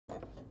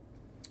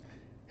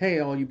Hey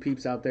all you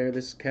peeps out there,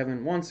 this is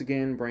Kevin once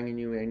again bringing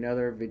you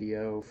another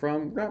video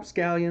from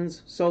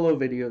Rapscallions, solo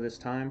video this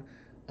time.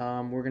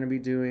 We're going to be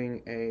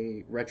doing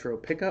a retro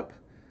pickup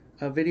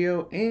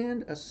video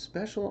and a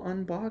special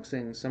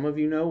unboxing. Some of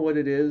you know what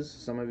it is,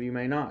 some of you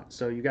may not.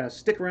 So you got to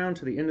stick around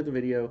to the end of the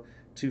video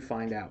to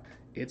find out.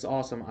 It's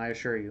awesome, I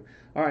assure you.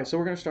 Alright, so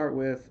we're going to start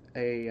with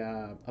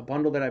a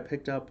bundle that I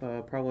picked up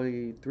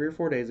probably 3 or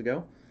 4 days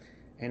ago.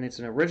 And it's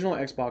an original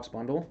Xbox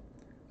bundle.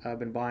 I've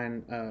been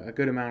buying a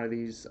good amount of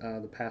these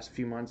the past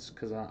few months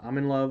because I'm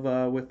in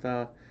love with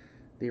the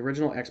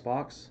original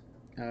Xbox.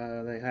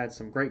 They had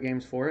some great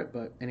games for it,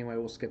 but anyway,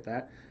 we'll skip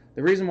that.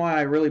 The reason why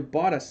I really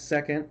bought a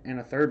second and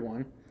a third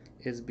one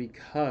is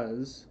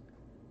because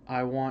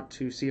I want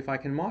to see if I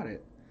can mod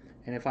it.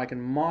 And if I can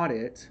mod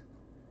it,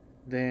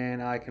 then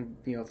I can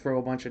throw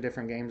a bunch of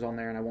different games on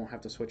there and I won't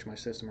have to switch my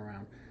system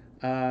around.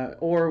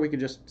 Or we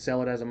could just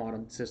sell it as a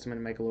modded system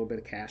and make a little bit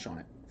of cash on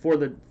it for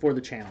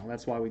the channel.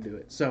 That's why we do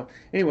it. So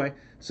anyway,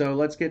 so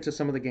let's get to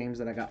some of the games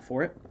that I got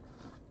for it.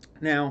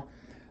 Now,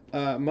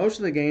 most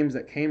of the games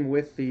that came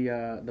with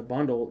the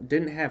bundle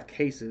didn't have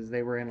cases.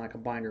 They were in like a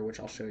binder, which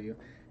I'll show you.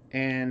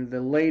 And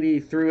the lady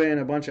threw in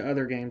a bunch of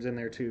other games in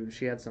there too.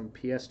 She had some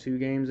PS2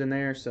 games in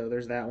there, so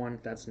there's that one.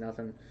 That's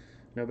nothing,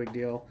 no big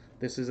deal.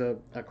 This is a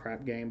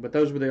crap game, but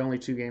those were the only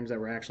two games that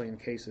were actually in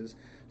cases.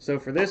 So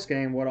for this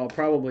game, what I'll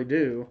probably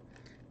do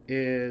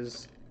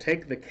is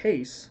take the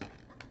case,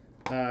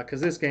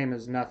 because this game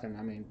is nothing.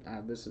 I mean,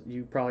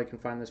 you probably can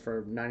find this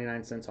for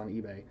 99 cents on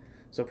eBay.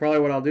 So probably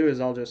what I'll do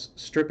is I'll just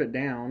strip it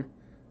down.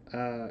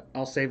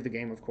 I'll save the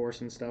game, of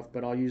course, and stuff,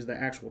 but I'll use the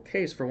actual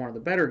case for one of the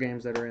better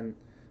games that are in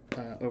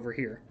over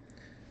here.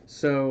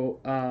 So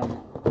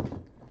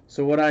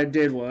so what I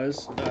did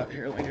was,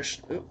 here, let me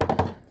just,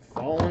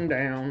 falling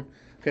down.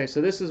 Okay, so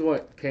this is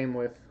what came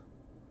with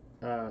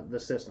the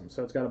system.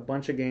 So it's got a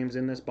bunch of games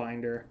in this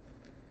binder.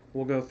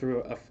 We'll go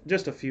through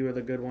just a few of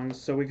the good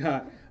ones. So we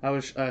got, I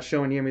was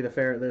showing Yemi the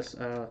Ferret this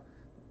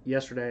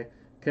yesterday.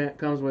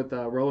 Comes with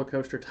Roller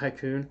Coaster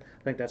Tycoon.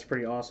 I think that's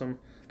pretty awesome.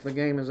 The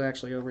game is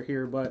actually over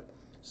here. But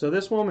so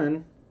this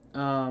woman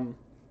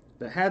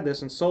that had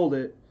this and sold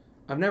it,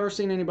 I've never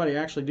seen anybody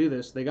actually do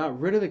this. They got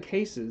rid of the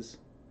cases,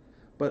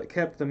 but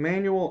kept the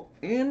manual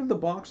and the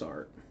box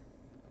art.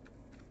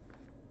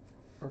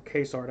 Or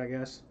case art, I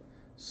guess.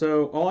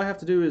 So all I have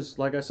to do is,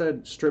 like I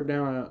said, strip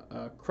down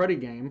a cruddy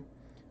game.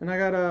 And I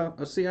got a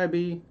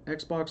CIB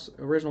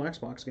original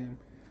Xbox game.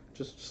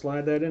 Just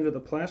slide that into the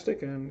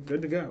plastic and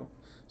good to go.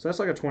 So that's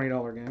like a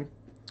 $20 game.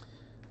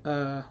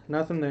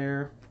 Nothing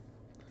there.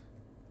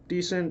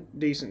 Decent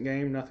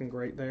game. Nothing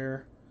great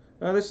there.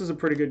 This is a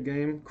pretty good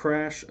game.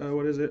 Crash.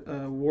 What is it?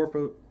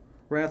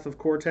 Wrath of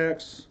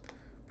Cortex.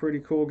 Pretty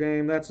cool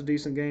game. That's a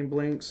decent game.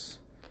 Blinks.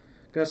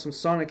 Got some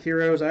Sonic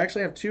Heroes. I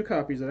actually have 2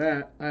 copies of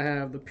that. I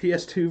have the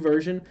PS2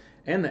 version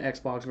and the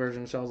Xbox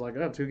version. So I was like,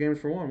 oh, 2 games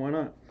for one. Why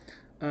not?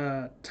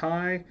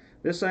 Tie.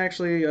 This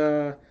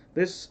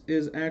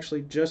is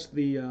actually just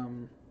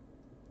the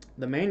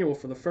manual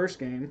for the first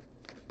game,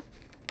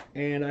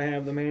 and I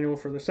have the manual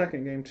for the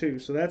second game too.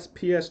 So that's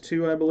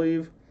PS2, I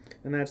believe,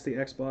 and that's the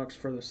Xbox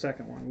for the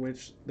second one,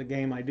 which the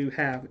game I do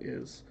have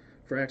is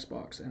for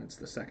Xbox, and it's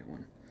the second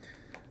one.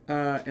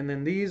 And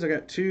then these, I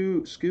got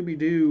 2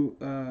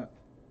 Scooby-Doo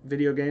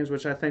video games,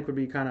 which I think would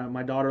be kind of,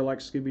 my daughter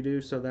likes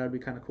Scooby-Doo, so that would be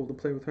kind of cool to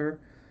play with her.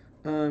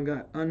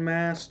 Got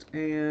Unmasked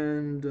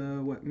and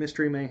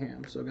Mystery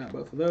Mayhem. So got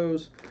both of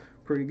those.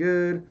 Pretty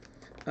good.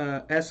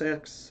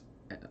 SX.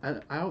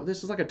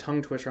 This is like a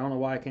tongue twister. I don't know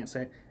why I can't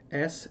say it.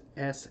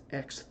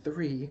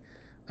 SSX3.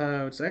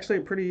 It's actually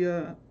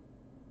a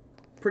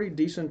pretty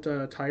decent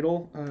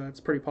title. It's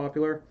pretty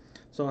popular,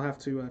 so I'll have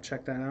to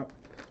check that out.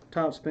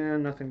 Top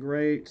Spin, nothing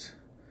great.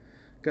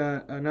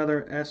 Got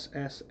another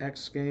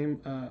SSX game.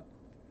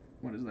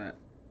 What is that?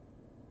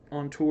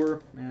 On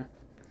Tour. Yeah.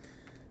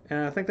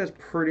 And I think that's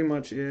pretty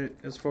much it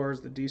as far as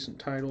the decent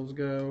titles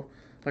go.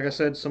 Like I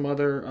said, some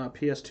other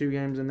PS2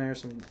 games in there,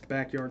 some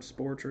Backyard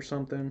Sports or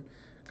something.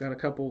 Got a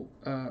couple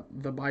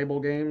the Bible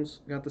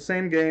games. Got the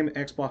same game,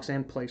 Xbox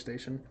and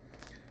PlayStation.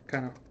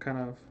 Kind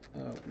of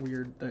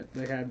weird that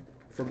they had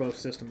for both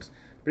systems.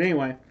 But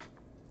anyway,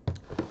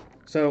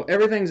 so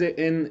everything's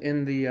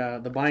in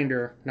the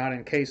binder, not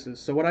in cases.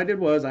 So what I did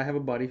was, I have a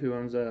buddy who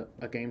owns a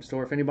game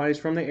store. If anybody's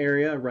from the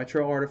area,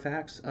 Retro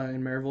Artifacts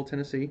in Maryville,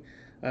 Tennessee.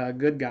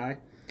 Good guy.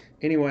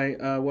 Anyway,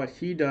 what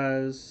he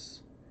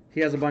does, he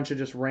has a bunch of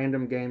just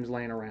random games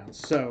laying around.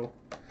 So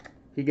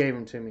he gave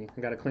them to me. I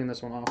got to clean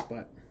this one off,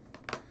 but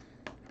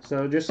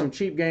so just some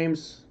cheap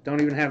games. Don't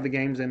even have the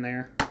games in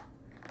there.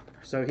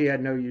 So he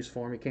had no use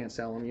for them. He can't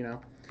sell them,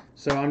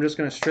 So I'm just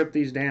going to strip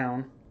these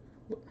down.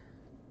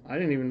 I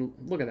didn't even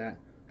look at that.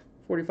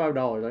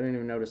 $45. I didn't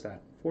even notice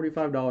that.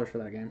 $45 for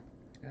that game.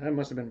 That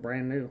must have been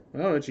brand new.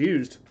 Oh, it's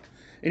used.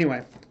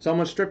 Anyway, so I'm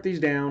going to strip these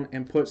down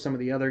and put some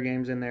of the other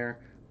games in there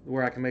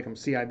where I can make them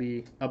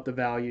CIB, up the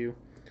value,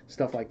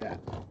 stuff like that.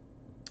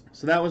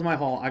 So that was my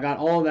haul. I got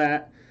all of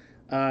that.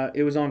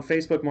 It was on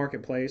Facebook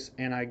Marketplace,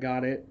 and I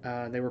got it.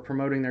 They were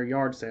promoting their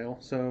yard sale.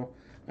 So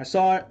I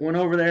saw it, went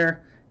over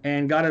there,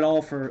 and got it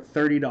all for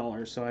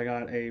 $30. So I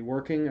got a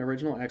working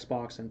original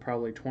Xbox and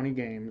probably 20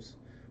 games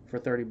for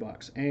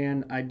 $30.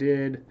 And I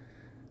did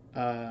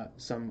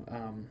some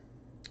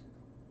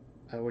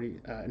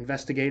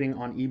investigating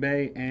on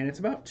eBay, and it's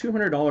about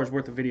 $200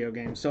 worth of video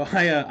games. So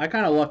I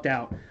kind of lucked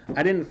out.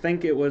 I didn't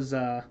think it was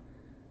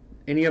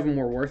any of them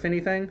were worth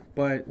anything,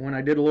 but when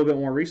I did a little bit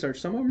more research,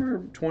 some of them are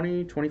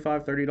 $20,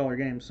 $25, $30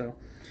 games. So,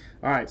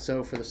 all right.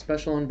 So for the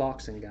special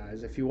unboxing,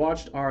 guys, if you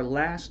watched our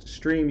last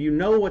stream, you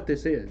know what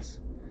this is,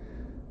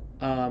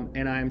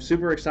 and I'm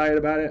super excited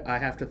about it. I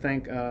have to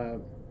thank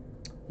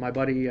my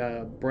buddy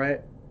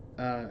Brett,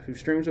 who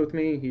streams with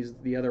me. He's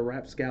the other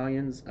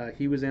Rapscallions.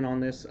 He was in on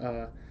this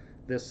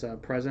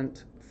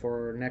present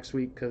for next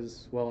week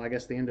because, well, I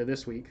guess the end of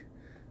this week.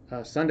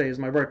 Sunday is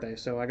my birthday,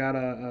 so I got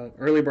a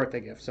early birthday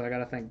gift. So I got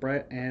to thank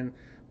Brett and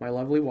my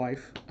lovely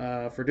wife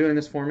for doing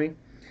this for me.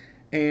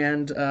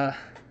 And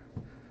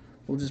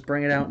we'll just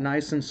bring it out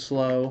nice and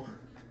slow.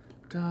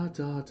 Da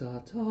da da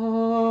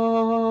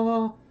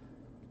da.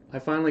 I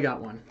finally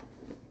got one.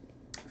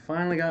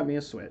 Finally got me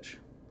a Switch.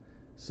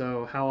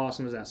 So how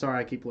awesome is that? Sorry,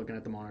 I keep looking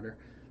at the monitor.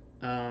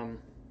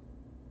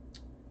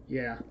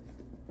 Yeah.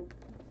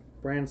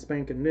 Brand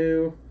spanking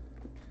new.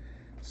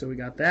 So we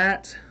got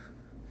that.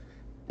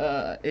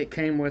 It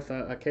came with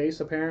a case,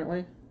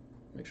 apparently.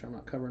 Make sure I'm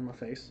not covering my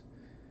face.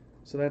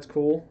 So that's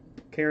cool.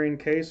 Carrying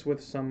case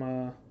with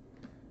some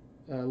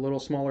little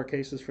smaller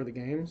cases for the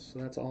games. So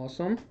that's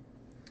awesome.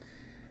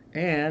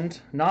 And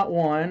not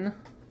one,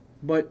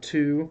 but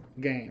 2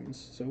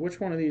 games. So which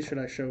one of these should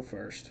I show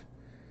first?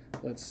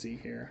 Let's see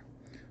here.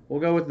 We'll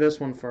go with this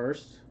one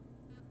first.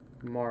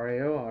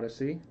 Mario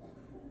Odyssey.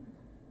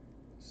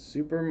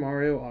 Super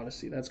Mario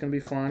Odyssey. That's going to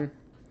be fun.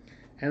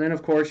 And then,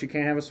 of course, you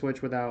can't have a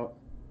Switch without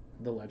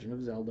The Legend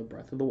of Zelda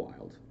Breath of the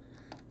Wild.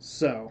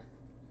 So,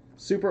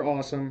 super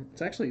awesome.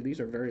 It's actually, these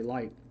are very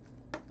light.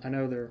 I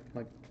know they're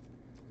like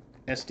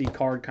SD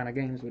card kind of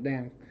games, but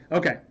damn.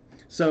 Okay,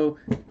 so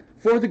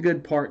for the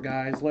good part,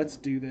 guys, let's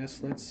do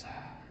this. Let's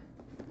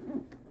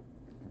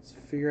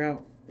figure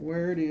out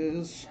where it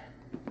is.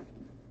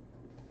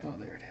 Oh,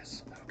 there it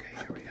is. Okay,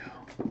 here we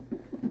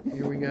go.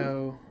 Here we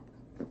go.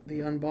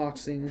 The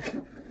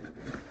unboxing.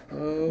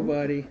 Oh,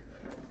 buddy.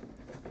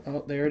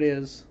 Oh, there it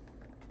is.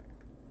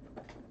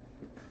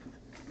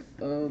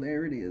 Oh,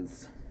 there it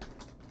is.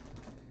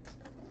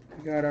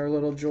 We got our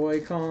little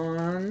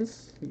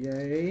Joy-Cons.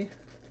 Yay.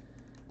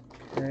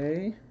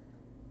 Okay.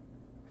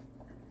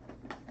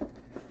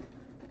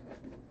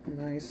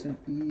 Nice and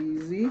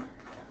easy.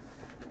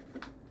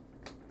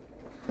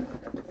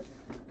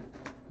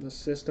 The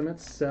system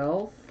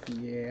itself.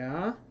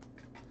 Yeah.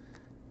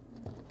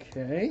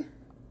 Okay.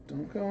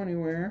 Don't go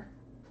anywhere.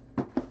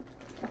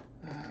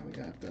 We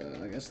got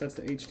the, I guess that's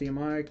the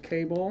HDMI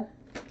cable.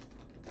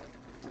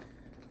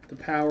 The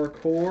power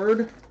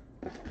cord.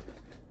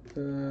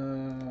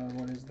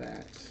 What is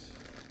that?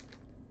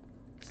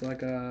 It's like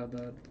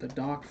the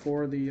dock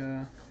for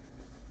the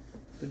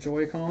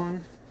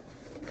Joy-Con.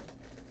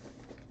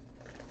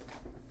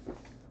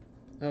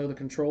 Oh, the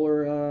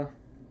controller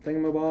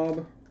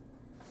thingamabob.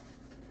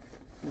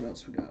 What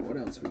else we got? What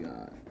else we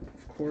got?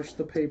 Of course,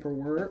 the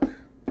paperwork.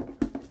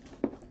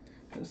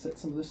 Gotta set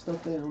some of this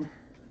stuff down.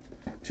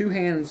 2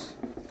 hands.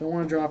 Don't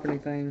want to drop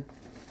anything.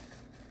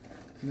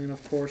 And then,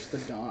 of course, the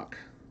dock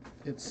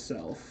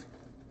itself.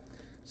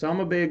 So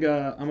I'm a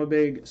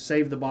big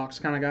save the box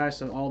kind of guy.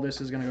 So all this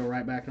is gonna go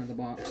right back into the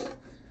box.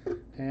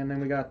 And then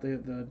we got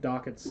the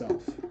dock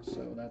itself.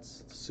 So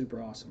that's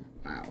super awesome.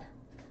 Wow.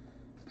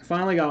 I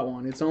finally got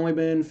one. It's only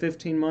been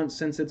 15 months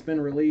since it's been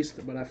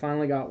released, but I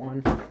finally got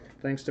one.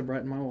 Thanks to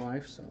Brett and my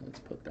wife. So let's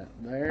put that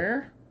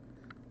there.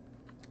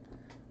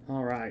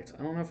 All right.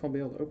 I don't know if I'll be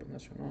able to open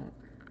this or not.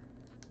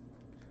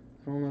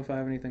 I don't know if I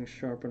have anything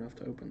sharp enough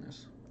to open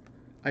this.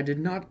 I did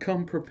not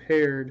come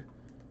prepared.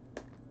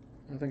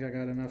 I think I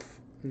got enough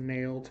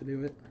nail to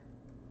do it.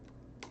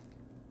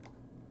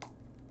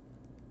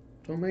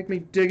 Don't make me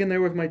dig in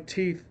there with my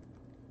teeth.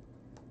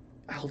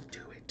 I'll do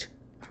it.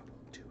 I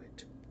will do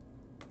it.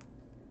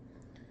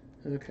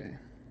 Okay.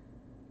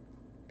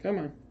 Come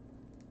on.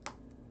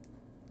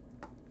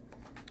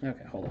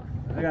 Okay, hold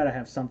on. I gotta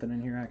have something in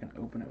here I can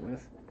open it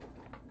with.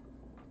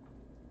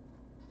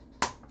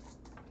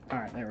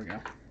 Alright, there we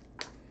go.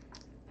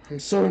 I'm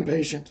so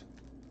impatient.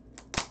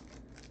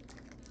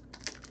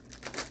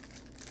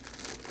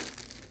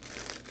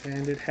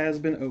 And it has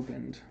been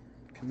opened.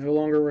 Can no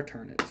longer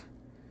return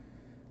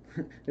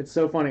it. It's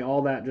so funny,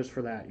 all that just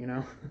for that, you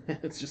know?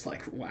 It's just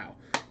like, wow.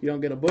 You don't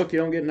get a book, you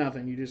don't get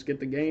nothing. You just get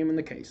the game in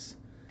the case.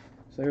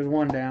 So there's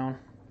one down.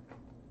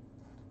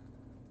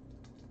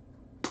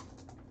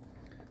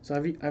 So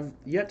I've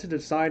yet to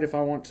decide if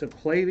I want to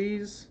play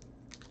these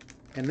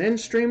and then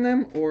stream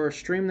them, or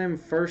stream them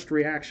first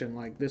reaction.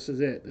 Like, this is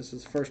it. This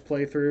is first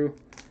playthrough.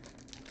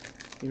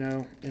 You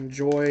know,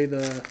 enjoy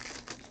the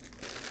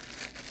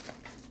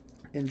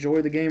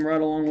game right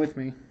along with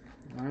me.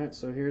 Alright,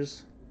 so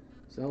here's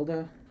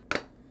Zelda.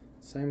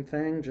 Same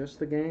thing, just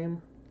the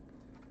game.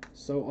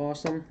 So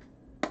awesome.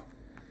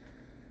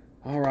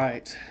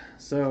 Alright,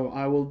 so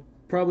I will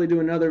probably do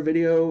another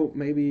video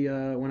maybe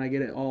when I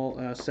get it all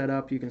set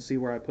up. You can see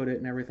where I put it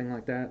and everything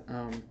like that.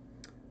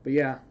 But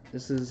yeah,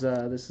 this is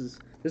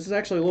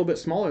actually a little bit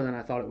smaller than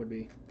I thought it would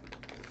be.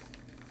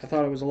 I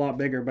thought it was a lot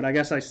bigger, but I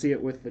guess I see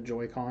it with the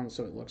Joy-Con,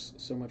 so it looks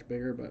so much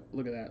bigger. But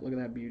look at that. Look at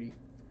that beauty.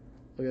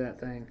 Look at that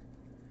thing.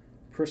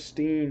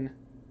 Pristine.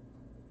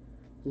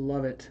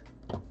 Love it.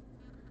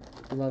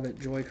 Love it.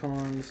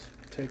 Joy-Cons.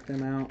 Take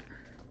them out.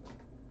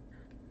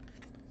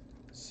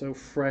 So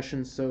fresh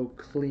and so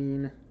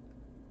clean.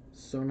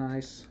 So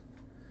nice.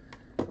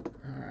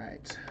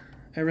 Alright.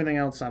 Everything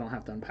else, I don't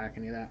have to unpack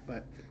any of that,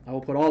 but I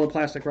will put all the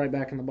plastic right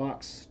back in the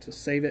box to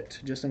save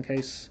it, just in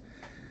case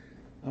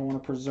I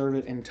want to preserve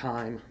it in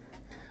time.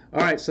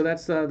 Alright, so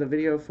that's the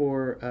video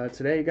for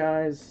today,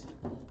 guys.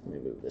 Let me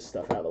move this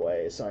stuff out of the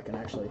way so I can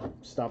actually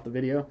stop the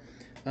video.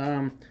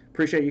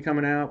 Appreciate you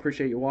coming out.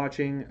 Appreciate you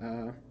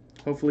watching.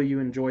 Hopefully you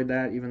enjoyed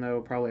that, even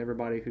though probably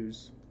everybody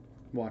who's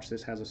watched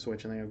this has a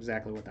Switch and they know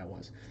exactly what that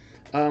was.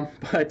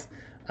 But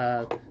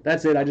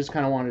that's it. I just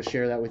kind of wanted to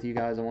share that with you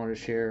guys. I wanted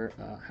to share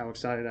how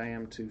excited I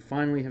am to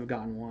finally have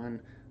gotten one.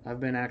 I've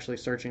been actually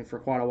searching for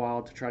quite a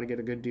while to try to get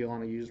a good deal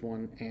on a used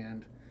one,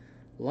 and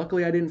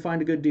luckily I didn't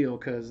find a good deal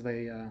because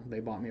they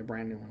bought me a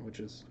brand new one, which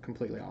is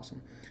completely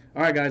awesome.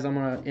 Alright guys, I'm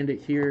going to end it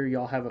here.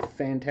 Y'all have a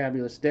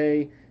fantabulous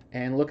day,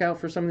 and look out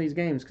for some of these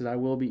games because I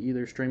will be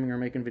either streaming or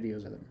making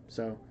videos of them.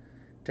 So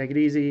take it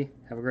easy,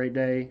 have a great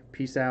day,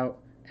 peace out,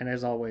 and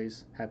as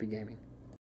always, happy gaming.